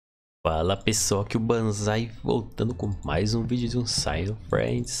Fala pessoal, aqui o Banzai voltando com mais um vídeo de um Side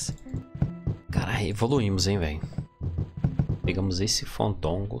Friends. Cara, evoluímos, hein, velho. Pegamos esse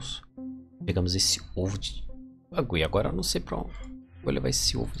Fontongos, pegamos esse ovo de bagulho. Agora eu não sei pra onde vou levar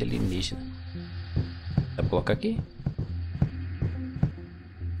esse ovo de alienígena. Dá pra colocar aqui?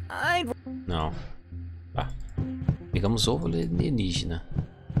 Não. Tá. Pegamos ovo alienígena.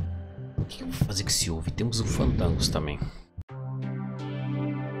 O que eu vou fazer com esse ovo? E temos o Fandangos também.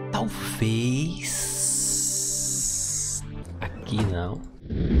 Talvez aqui não.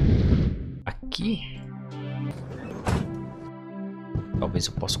 Aqui talvez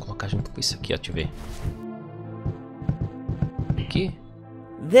eu possa colocar junto com isso aqui, ó, deixa eu ver. Aqui.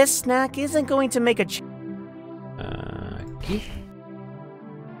 This snack isn't going to make a Aqui.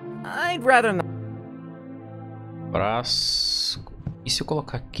 I'd rather not. Braço. E se eu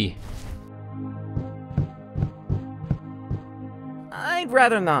colocar aqui? I'd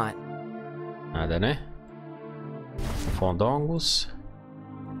rather not. Nada, né? Fondongos.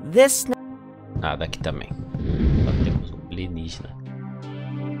 This Nada aqui também. Nós temos um alienígena.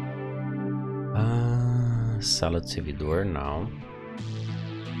 Sala de servidor, não.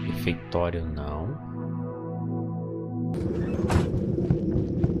 Refeitório, não.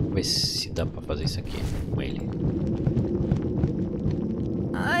 Vamos ver se dá pra fazer isso aqui com ele.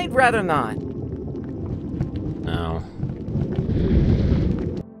 I'd rather not. Não.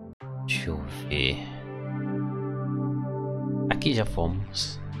 Deixa eu ver. Aqui já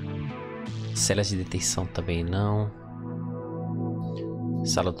fomos. Celas de detenção também não.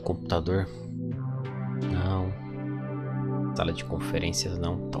 Sala do computador. Não. Sala de conferências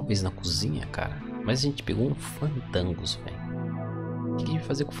não. Talvez na cozinha, cara. Mas a gente pegou um Fandangos, velho. O que a gente vai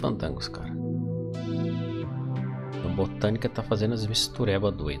fazer com Fandangos, cara? A botânica tá fazendo as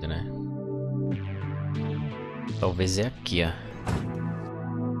misturebas doidas, né? Talvez é aqui, ó.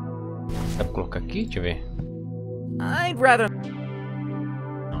 Dá pra colocar aqui? Deixa eu ver. I'd rather.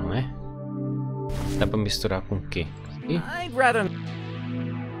 Não é? Dá pra misturar com o quê? Aqui? I'd rather.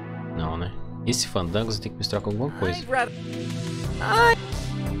 Não, né? Esse Fandangos tem que misturar com alguma coisa. I'd rather.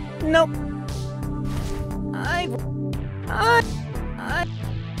 Nope.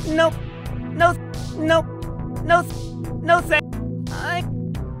 Nope. No thank.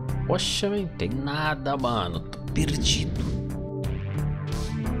 Poxa, não tem nada, mano. Tô perdido.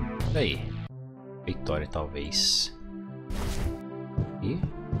 Aí. Vitória, talvez. E?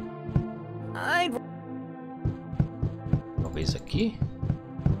 Talvez aqui.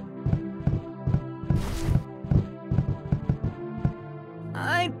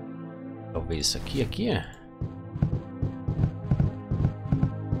 Talvez isso aqui, aqui é.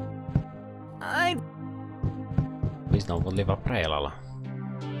 Pois não, vou levar pra ela lá.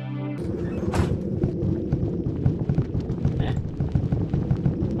 É.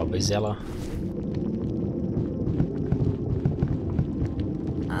 Talvez ela.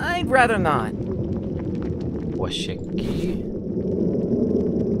 I'd rather not. Poxa, aqui.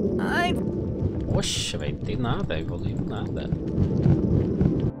 Poxa, velho, não tem nada, evoluiu nada.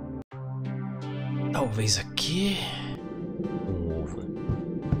 Talvez aqui. Um ovo.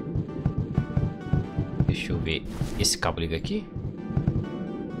 Deixa eu ver. Esse cabo liga aqui?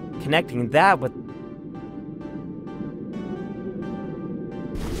 Connecting that with.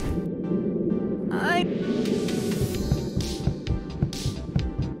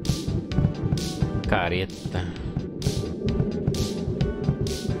 Careta.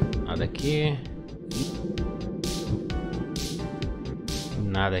 Nada aqui.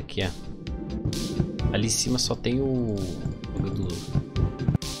 Nada aqui, ó. Ali em cima só tem o do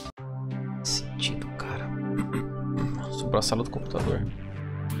sentido, cara. Sobrou a sala do computador.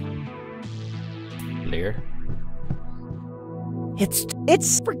 Ler. It's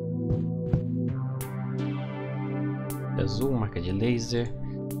Azul, marca de laser.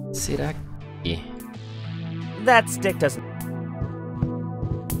 Será que? That stick doesn't.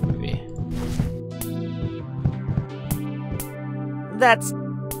 Vamos ver. That's.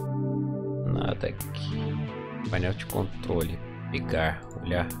 Nada aqui. Painel de controle. Pegar,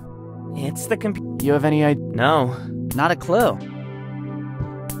 olhar. It's the computer. You have any idea? No, not a clue.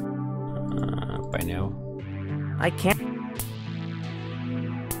 Painel. I can't.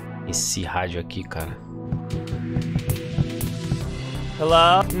 Esse rádio aqui, cara.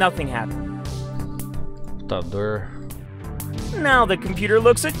 Hello? Nothing happened. Computador. Now the computer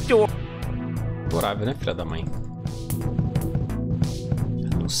looks adorable. Adorável, né, filha da mãe?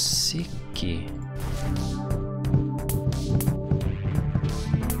 A não ser que.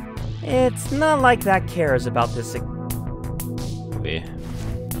 It's not like that cares about this. Vamos ver.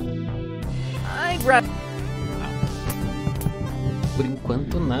 I'd rather. Por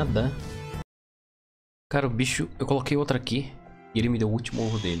enquanto, nada. Cara, o bicho... Eu coloquei outro aqui e ele me deu o último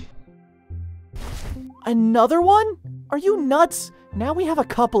ovo dele. Another one? Are you nuts? Now we have a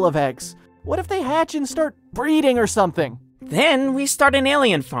couple of eggs. What if they hatch and start breeding or something? Then we start an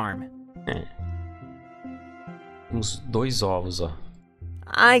alien farm. Uns 2 ovos, ó.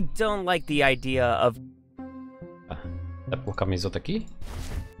 I don't like the idea of... Dá pra colocar mais outro aqui?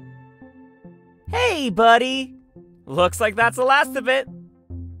 Hey, buddy! Looks like that's the last of it.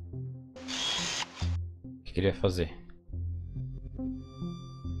 O que ele vai fazer?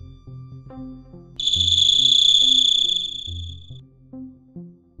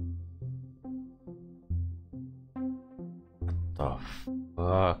 What the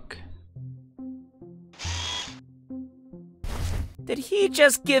fuck? Did he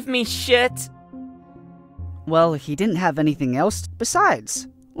just give me shit? Well, he didn't have anything else. Besides,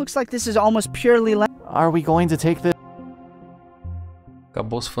 looks like this is almost purely Are we going to take this?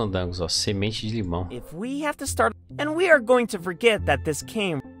 Acabou os fandangos, ó. Semente de limão. If we have to start... And we are going to forget that this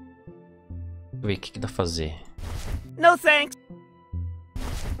came... Deixa eu ver o que dá pra fazer. No thanks.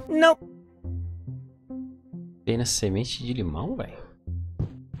 Nope. Apenas semente de limão, velho.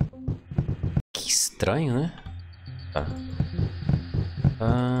 Que estranho, né? Tá.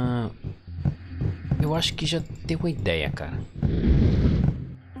 Eu acho que já tenho uma ideia, cara.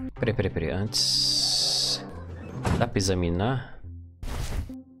 Peraí. Antes... Dá pra examinar?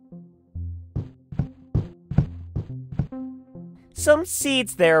 Some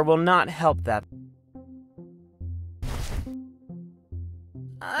seeds there will not help that.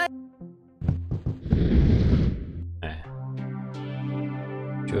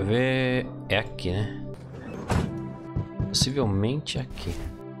 Deixa eu ver... É aqui, né? Possivelmente aqui.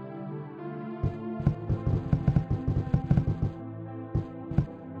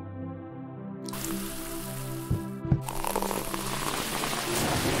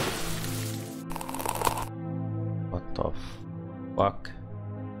 What the fuck?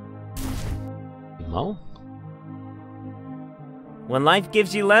 Limão? When life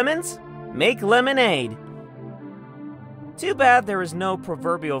gives you lemons, make lemonade. Too bad there is no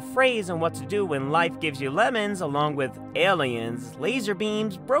proverbial phrase on what to do when life gives you lemons, along with aliens, laser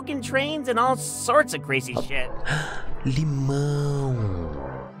beams, broken trains, and all sorts of crazy shit. Limão.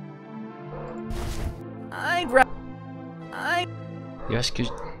 Eu acho que...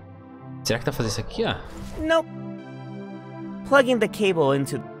 Será que dá pra fazer isso aqui, ó? Nope. Plugging the cable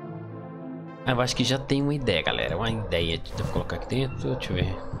into... Eu acho que já tem uma ideia, galera. Uma ideia de colocar aqui dentro. Deixa eu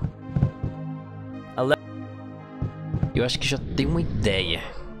ver. Eu acho que já tem uma ideia.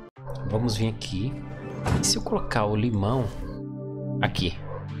 Vamos vir aqui. E se eu colocar o limão aqui?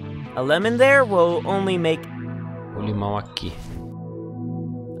 A lemon there will only make... O limão aqui.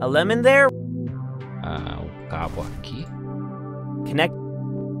 A lemon there... O cabo aqui. Connect...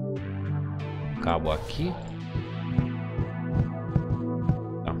 O cabo aqui.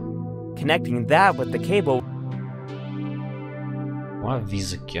 Connecting that with the cable... Um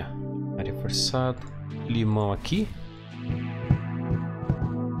aviso aqui, ó. Área forçado. Limão aqui.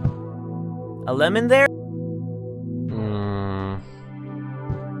 A lemon there?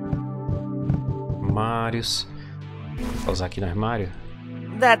 Armários. Vou usar aqui no armário.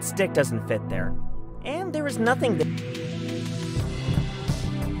 That stick doesn't fit there. And there is nothing that...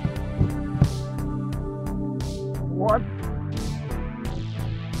 What?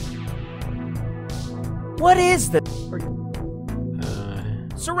 What is this?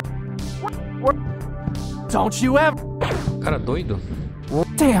 Don't you ever... Cara doido.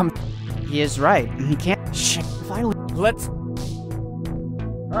 Damn. He is right. He can't... Shit. Finally. Let's...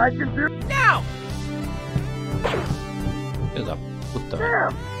 I can do... Now! Filho da puta.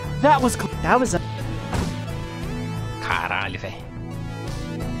 That was... That was a... Caralho, velho.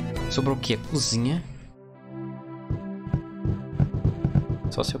 Sobrou o quê? Cozinha.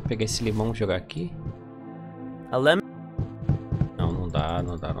 Só se eu pegar esse limão e jogar aqui. A lemon... Não dá.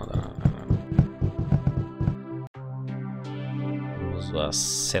 Vamos usar as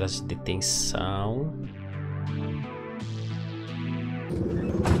ceras de detenção.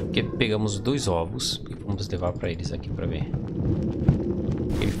 Porque pegamos 2 ovos e vamos levar para eles aqui para ver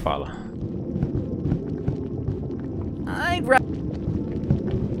o que ele fala.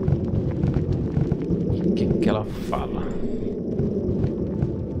 O que ela fala?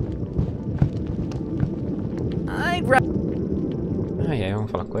 Aí,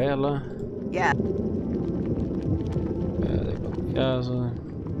 vamos falar com ela. Yeah. Casa.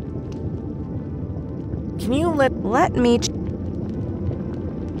 Can you Let me...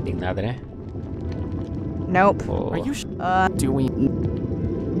 Tem nada, né? Nope. Oh. Are you... Do we...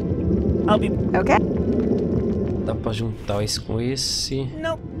 I'll be... Okay. Dá pra juntar esse com esse.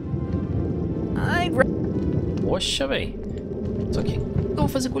 Nope. Poxa, velho. Só que eu vou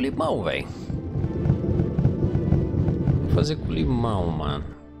fazer com limão, velho. Vou fazer com limão, mano.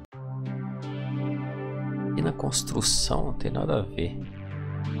 E na construção não tem nada a ver.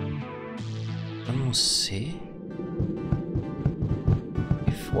 A não ser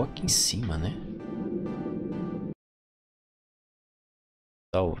que for aqui em cima, né?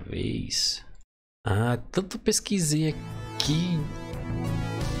 Talvez. Ah, tanto pesquisei aqui.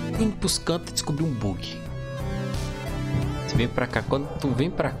 Indo pros cantos e descobri um bug. Você vem pra cá, quando tu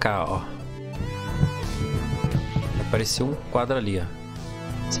vem pra cá, ó, apareceu um quadro ali, ó.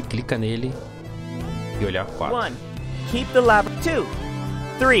 Você clica nele e olhar o quadro. One. Keep the lab. 2,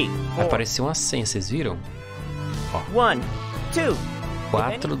 3, 4. Apareceu uma senha, vocês viram? 1, 2.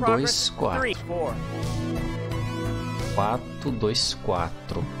 4, 2, 4. 4, 2,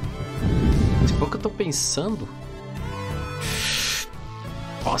 4. Se for o que eu tô pensando.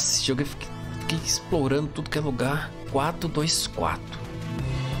 Nossa, esse jogo eu fiquei explorando tudo que é lugar. 4, 2, 4.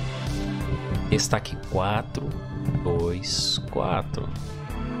 Esse tá aqui. 4, 2, 4.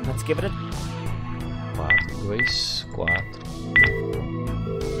 Let's give it a 4, 2, 4.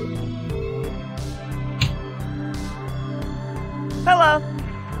 hello.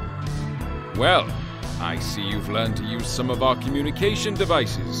 Well, I see you've learned to use some of our communication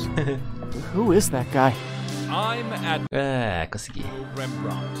devices. Who is that guy? I'm Admiral Consegui.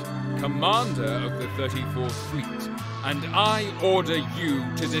 Rembrandt, commander of the 34th Fleet, and I order you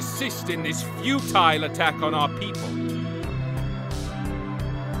to desist in this futile attack on our people.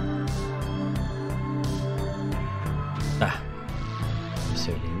 Tá.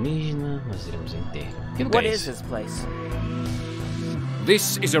 Esse é alienígena, nós iremos enter. Que lugar What é is esse? this place?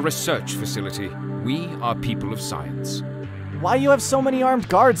 This is a research facility. We are people of science. Why you have so many armed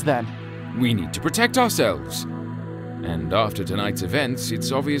guards then? We need to protect ourselves. And after tonight's events,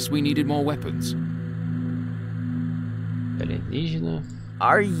 it's obvious we needed more weapons. Alienígena.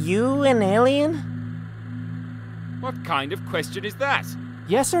 Are you an alien? What kind of question is that?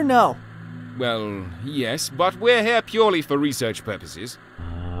 Yes or no? Well, yes, but we're here purely for research purposes.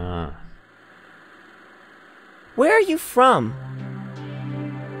 Ah. Where are you from?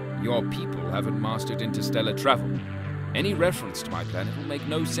 Your people haven't mastered interstellar travel. Any reference to my planet will make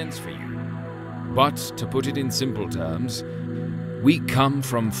no sense for you. But, to put it in simple terms, we come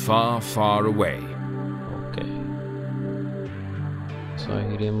from far, far away. Ok. Só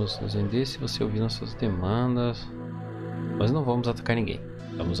iremos nos render se você ouvir nossas demandas. Nós não vamos atacar ninguém.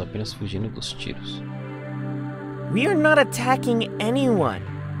 Estamos apenas fugindo dos tiros. We are not attacking anyone.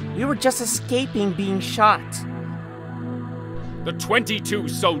 We were just escaping being shot. The 22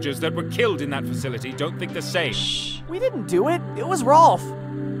 soldiers that were killed in that facility don't think the same. Shh. We didn't do it. It was Rolf.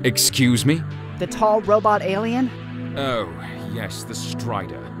 Excuse me? The tall robot alien? Oh, yes, the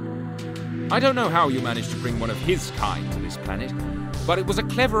Strider. I don't know how you managed to bring one of his kind to this planet, but it was a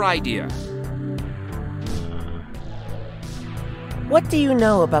clever idea. What do you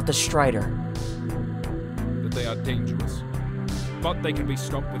know about the Strider? That they are dangerous. But they can be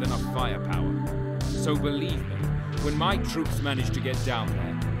stopped with enough firepower. So believe me, when my troops manage to get down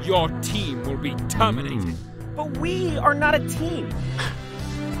there, your team will be terminated. But we are not a team.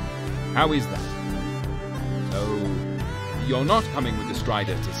 How is that? So, you're not coming with the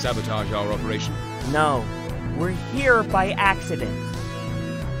Strider to sabotage our operation? No, we're here by accident.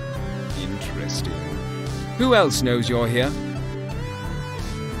 Interesting. Who else knows you're here?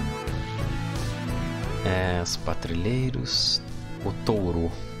 Os patrulheiros. O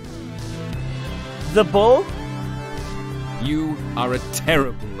touro. The bull? You are a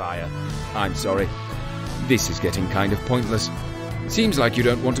terrible liar. I'm sorry. This is getting kind of pointless. Seems like you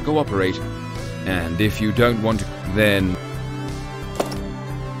don't want to cooperate. And if you don't want to, then...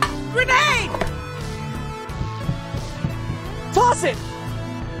 Grenade! Toss it!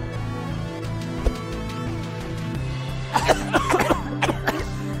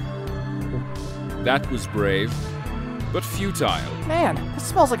 That was brave, but futile. Man, this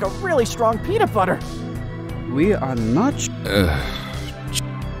smells like a really strong peanut butter. We are not.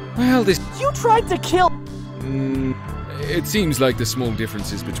 Well, this... You tried to kill. It seems like the small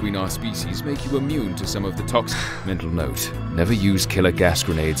differences between our species make you immune to some of the toxic... Mental note, never use killer gas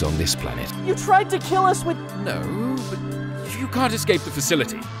grenades on this planet. You tried to kill us with. No, but you can't escape the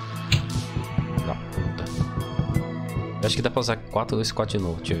facility. Da puta. Eu acho que dá pra usar 4, 2, 4 de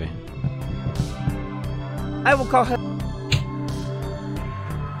novo, deixa eu ver. I will call her.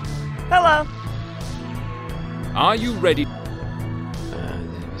 Hello. Are you ready?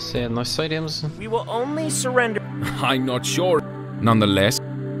 Nós só iremos. We will only surrender. I'm not sure. Nonetheless,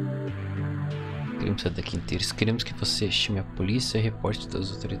 Queremos sair daqui inteiros. Queremos que você chame a polícia e reporte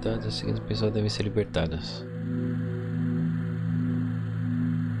das autoridades. As seguintes pessoas devem ser libertadas.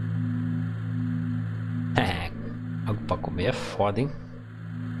 Algo pra comer é foda, hein?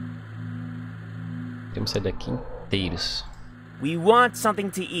 Queremos sair daqui inteiros. We want something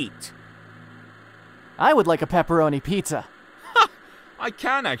to eat. I would like a pepperoni pizza. I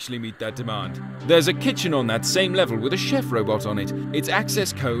can actually meet that demand. There's a kitchen on that same level with a chef robot on it. Its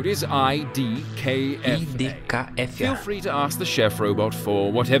access code is IDKFA. Feel free to ask the chef robot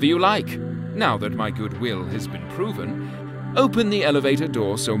for whatever you like. Now that my goodwill has been proven, open the elevator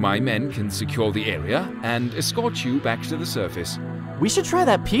door so my men can secure the area and escort you back to the surface. We should try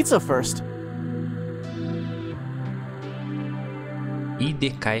that pizza first.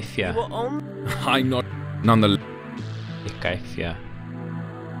 IDKFA. Well, only I'm not nonetheless. IDKFA.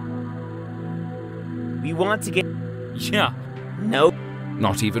 we want to get. Yeah, Nope.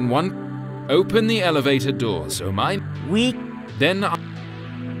 not even one. Open the elevator door so my. We Then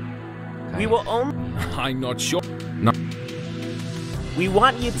will only. I'm not sure. No. We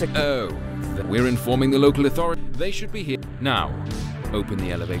want you to. Oh, we're informing the local authority. They should be here now. Open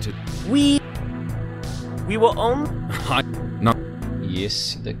the elevator. We will only. No. E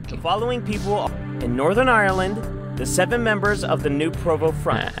esse The daqui. following people are in Northern Ireland, the 7 members of the New Provo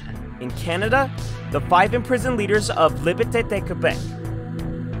Front. In Canada, the 5 imprisoned leaders of Liberté de Quebec.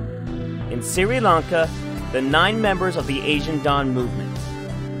 In Sri Lanka, the 9 members of the Asian Dawn movement.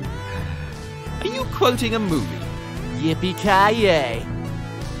 Are you quoting a movie? Yippee-ki-yay.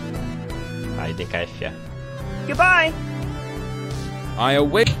 IDKFA. Goodbye! I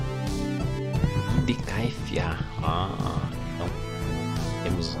await. IDKFA. Ah, então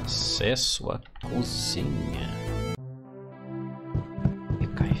temos acesso à cozinha.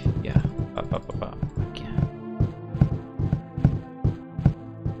 IDKFA. Aqui.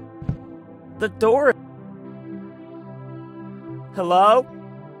 The door. Hello?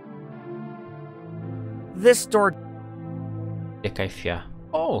 This door. IDKFA.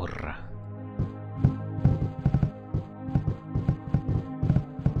 Ora.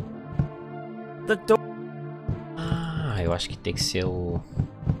 The door. Ah, eu acho que tem que ser o...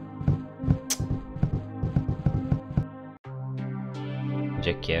 Onde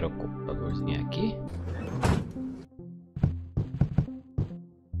é que era o computadorzinho aqui?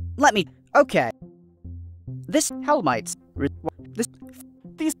 Let me. Okay. This Helmites.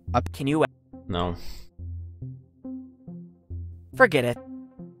 These. Can you. Não. Forget it.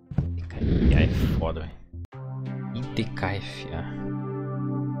 IDKFA é foda, velho. IDKFA.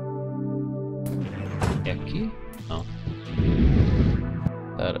 É aqui? Não.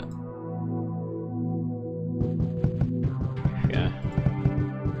 Pera. FA.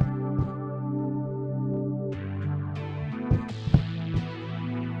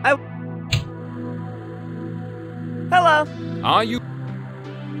 Hello. Are you?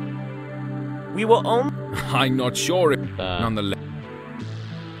 We will only. I'm not sure. Tá. Nonetheless,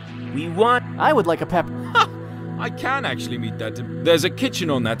 We want. I would like a I can actually meet that. There's a kitchen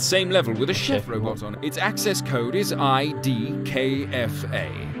on that same level with a chef robot on it. Its access code is IDKFA.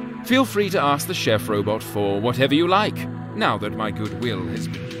 Feel free to ask the chef robot for whatever you like. Now that my goodwill has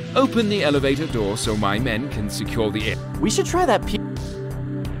been. Open the elevator door so my men can secure the area. We should try that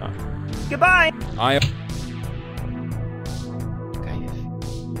Goodbye. I.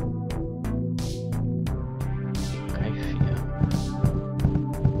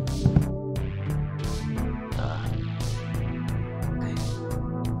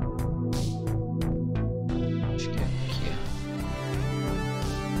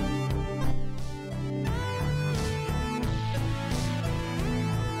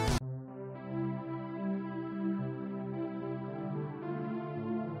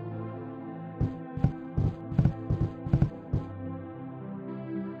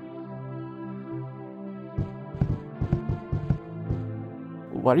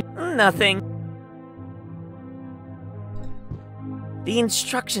 What are you? Nothing. The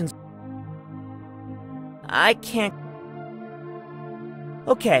instructions. I can't.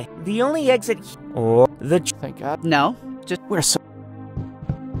 Okay, the only exit. Or the. Thank God. No. Just. We're so.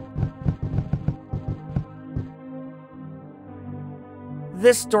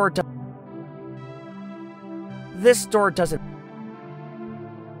 This door. This door doesn't.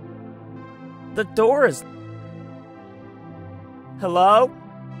 The door is. Hello?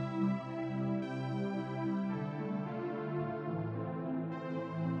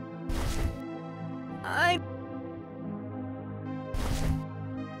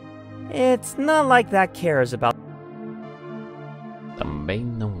 It's not like that cares about. Também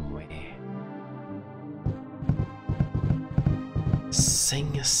não é.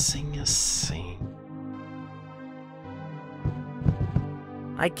 Senha.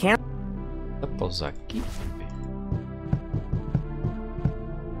 I can't. Dá pra usar aqui?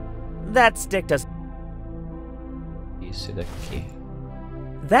 That stick does. Esse daqui.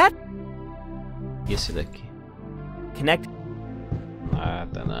 That E esse daqui. connect.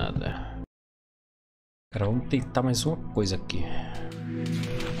 Nada, nada. Cara, vamos tentar mais uma coisa aqui.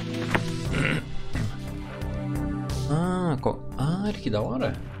 Olha que da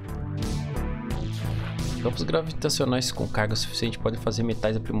hora. Campos gravitacionais com carga suficiente podem fazer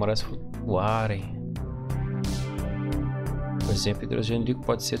metais aprimorados flutuarem. Por exemplo, hidrogênio líquido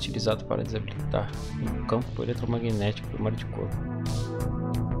pode ser utilizado para desabilitar um campo eletromagnético primário de corpo.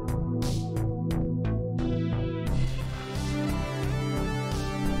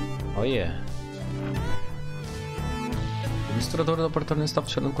 Olha. O misturador do laboratório não está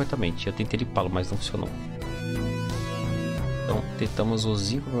funcionando corretamente. Eu tentei limpá-lo, mas não funcionou. Então, tentamos o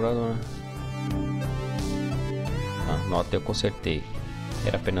zinco dourado. Nota, eu consertei.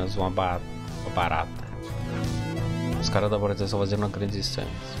 Era apenas uma barata. Os caras da laboratório estão fazendo uma grande distância.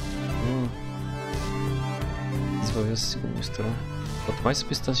 Desenvolveu o segundo mistura. Quanto mais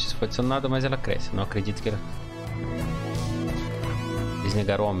substâncias for adicionada, mais ela cresce. Não acredito que ela... Eles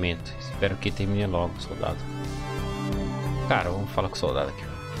negaram o aumento. Espero que termine logo, soldado. Cara, vamos falar com o soldado aqui.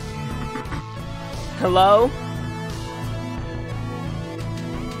 Hello?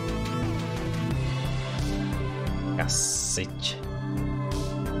 Cacete.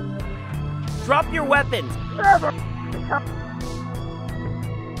 Drop your weapons.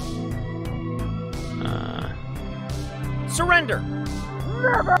 Surrender.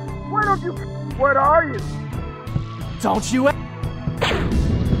 Never! Why don't you... What are you? Don't you...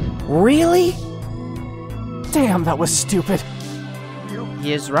 Really? Damn, that was stupid.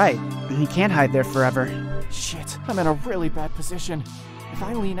 He is right. He can't hide there forever. Shit, I'm in a really bad position. If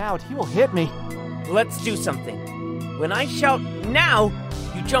I lean out, he will hit me. Let's do something. When I shout now,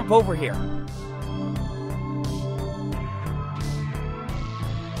 you jump over here.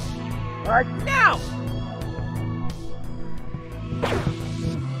 Right Now!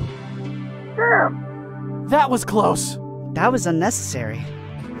 damn! That was close. That was unnecessary.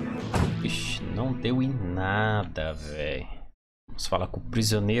 Ixi, não deu em nada, velho. Vamos falar com o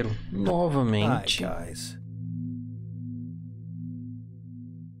prisioneiro novamente. Hi, guys.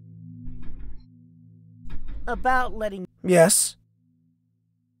 About letting... Yes?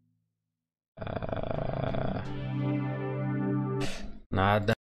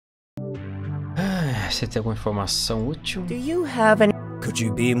 Nada. Você tem alguma informação útil? Do you have any... Could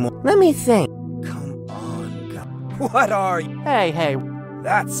you be more... Let me think. Come on, guys. What are you? Hey.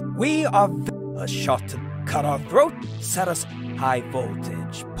 That's... We are... A shot to cut our throat, set us high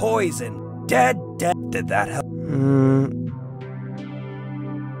voltage, poison, dead. Did that help?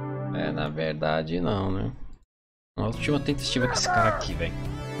 Na verdade não, né? A última tentativa com esse cara aqui, velho.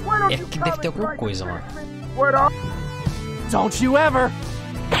 É que deve ter alguma coisa, mano. What are... Don't you ever.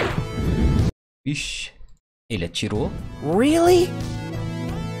 Ixi, ele atirou. Really?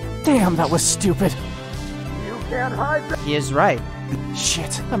 Damn, that was stupid. You can't hide that... He is right.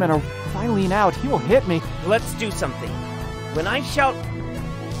 Shit, I'm in a... If I lean out, he will hit me. Let's do something. When I shout...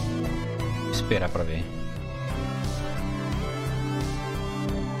 Vou esperar pra ver.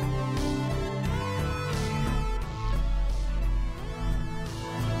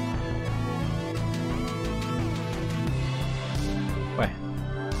 Ué.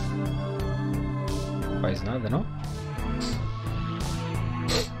 Não faz nada, não?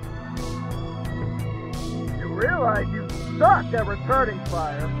 You realize you suck at returning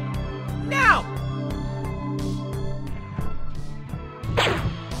fire. Now!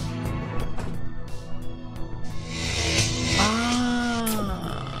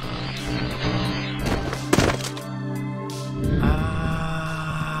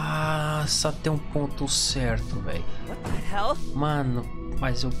 Só tem um ponto certo, velho. What the hell? Mano,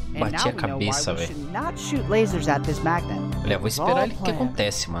 mas eu And bati a now we know why cabeça, we velho. should not shoot lasers at this magnet. Olha, vou esperar ele o que Planned.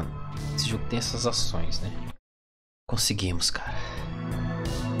 acontece, mano. Esse jogo tem essas ações, né? Conseguimos, cara.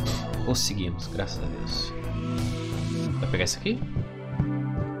 Conseguimos, graças a Deus. Vai pegar isso aqui?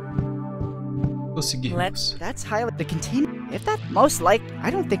 Conseguimos. That's highly the container. If that most like,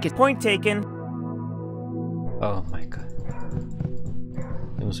 I don't think it. Point taken. Oh my god.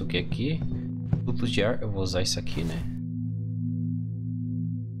 Temos o que aqui? Duplo de ar. Eu vou usar isso aqui, né?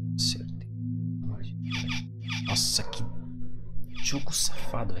 Acertei. Nossa, que jogo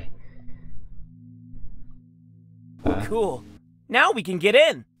safado, velho. Cool. Now we can get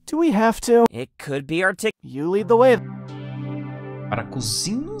in. Do we have to? It could be our ticket. You lead the way. Para a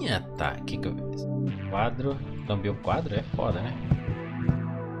cozinha, tá? O que que eu fiz? Quadro. Cambiou o quadro? É foda, né?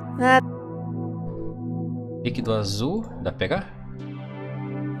 That... Líquido azul. Dá pra pegar?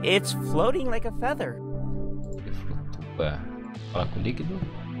 It's floating like a feather. Ele flutua. Fala com o líquido.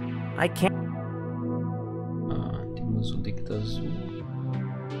 I can't. Ah, temos o líquido azul.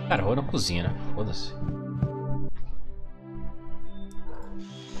 Cara, vou na cozinha, né? Foda-se.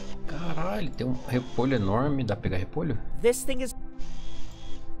 Caralho, tem um repolho enorme. Dá pra pegar repolho? This thing is.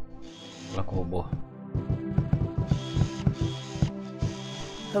 Fala com o robô.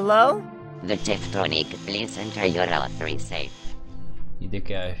 Hello? The Teftronic, please enter your authorization.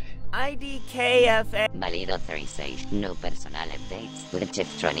 IDQF. IDKFA. Valid authorization. No personal updates to the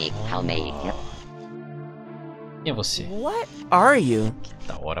Teftronic. How may I help? Quem é você? What are you?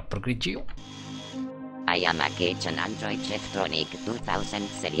 Da hora, progrediu. I am a kitchen Android Teftronic 2000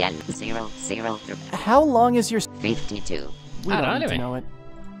 serial 003 How long is your... 52. We don't Caralho, need to velho. know it.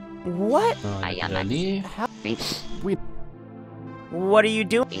 What? Ah, I am ali. How... 50. We... What are you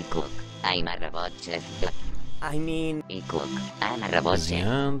doing? I cook. I'm a robot chef. I mean, I cook. I'm a robot chef.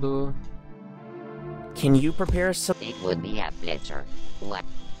 Cozinhando. can you prepare some? It would be a pleasure. What?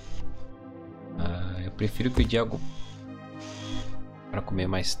 Ah, eu prefiro pedir algo para comer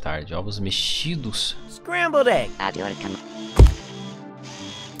mais tarde. Ovos mexidos. Scrambled egg. At your command.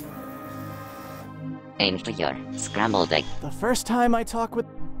 Enter your scrambled egg. The first time I talk with...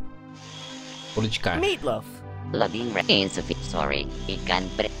 Bolo de carne. Meatloaf. Loading insufficient. Sorry. It can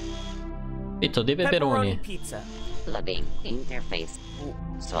Peito de Pepperoni pepperoni. pizza. Loading interface.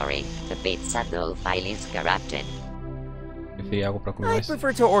 Sorry, the pizza dough file is corrupted. Preferi algo para comer I mais.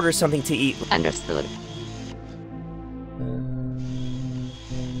 prefer to order something to eat. Understood.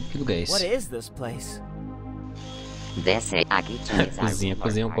 Que lugar é What esse? is this place? This is a kitchen is a Cozinha,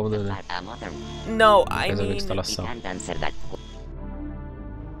 cozinha, um cômodo, né? a modern. No, I Casa da mean, We instalação. can't answer that.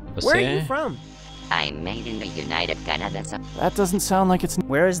 where are you Você from? I'm made in the United Canada. So That doesn't sound like it's...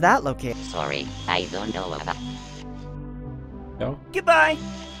 Where is that located? sorry, I don't know about. é? Goodbye.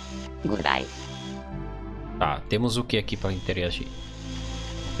 Goodbye. Tá, temos o que aqui para interagir?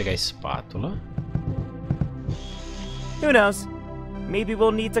 Vou pegar a espátula. Who knows? Maybe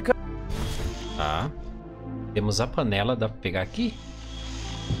we'll need to cook. Tá. Temos a panela, dá pra pegar aqui?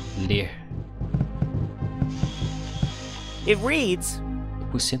 Ler. It reads,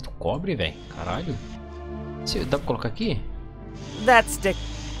 100% cobre, velho. Caralho. Dá pra colocar aqui? that's stick.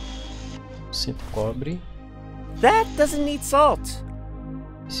 100% cobre. That doesn't need salt.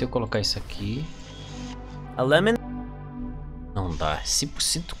 E se eu colocar isso aqui? A lemon? Não dá.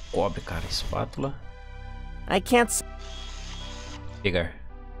 100% cobre, cara. Espátula. I can't. Pegar.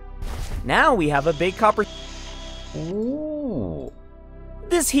 Now we have a big copper.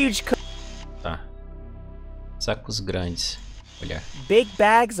 This huge Tá. Sacos grandes. Olhar. big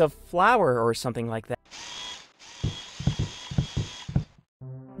bags of flour or something like that.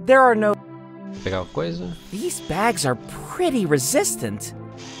 There are no. Vou pegar uma coisa. These bags are pretty resistant.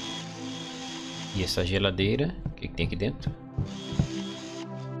 E essa geladeira. O que tem aqui dentro?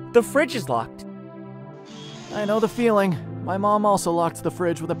 The fridge is locked. I know the feeling. My mom also locked the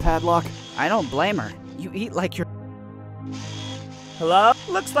fridge with a padlock. I don't blame her. You eat like you're... Hello?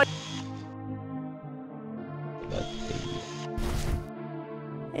 Looks like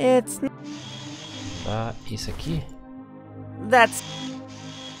it's. Tá. Isso aqui. That's.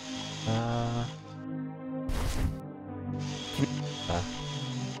 Tá. Tá.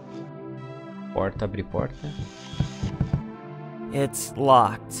 Porta, abrir porta. It's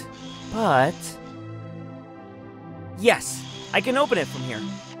locked. But. Yes! I can open it from here.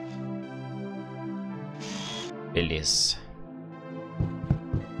 Beleza.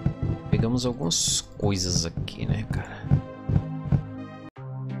 Pegamos algumas coisas aqui, né, cara?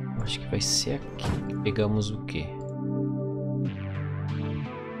 Acho que vai ser aqui. Pegamos o quê?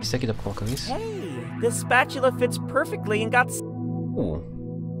 Isso aqui dá pra colocar isso? Hey! This spatula fits perfectly and got.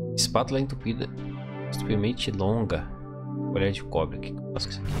 Espátula entupida. Extremamente longa. Colher de cobre. O que eu faço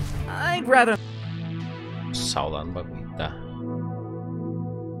com isso aqui? I'd rather. Sal lá no bagulho, tá?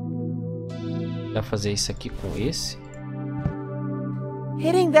 Dá pra fazer isso aqui com esse?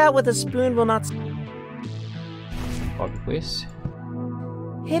 Hitting that with a spoon will not. Cobre com esse?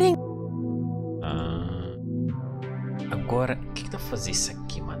 Hitting. Ah, agora, o que dá pra fazer isso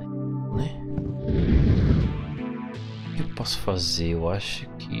aqui, mano? Né? O que eu posso fazer? Eu acho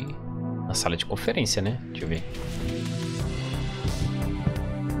que... na sala de conferência, né? Deixa eu ver.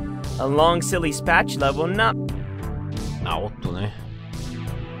 A long, silly spatula will not. Alto, né?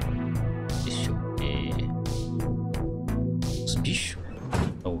 Deixa eu ver... os bichos.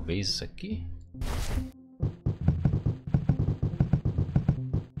 Talvez isso aqui.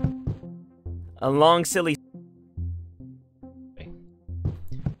 A long, silly. Bem.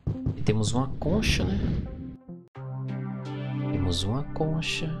 E temos uma concha, né? Temos uma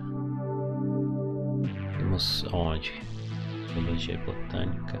concha. Temos onde? Biologia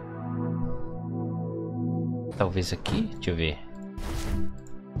botânica. Talvez aqui? Deixa eu ver.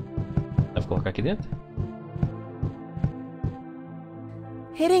 Dá pra colocar aqui dentro?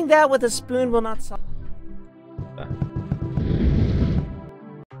 Hitting that with a spoon will not solve. Tá.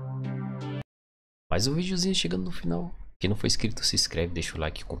 Mais um videozinho chegando no final. Quem não for inscrito, se inscreve, deixa o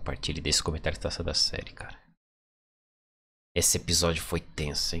like, compartilha e deixa o comentário que tá da série, cara. Esse episódio foi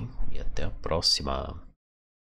tenso, hein? E até a próxima.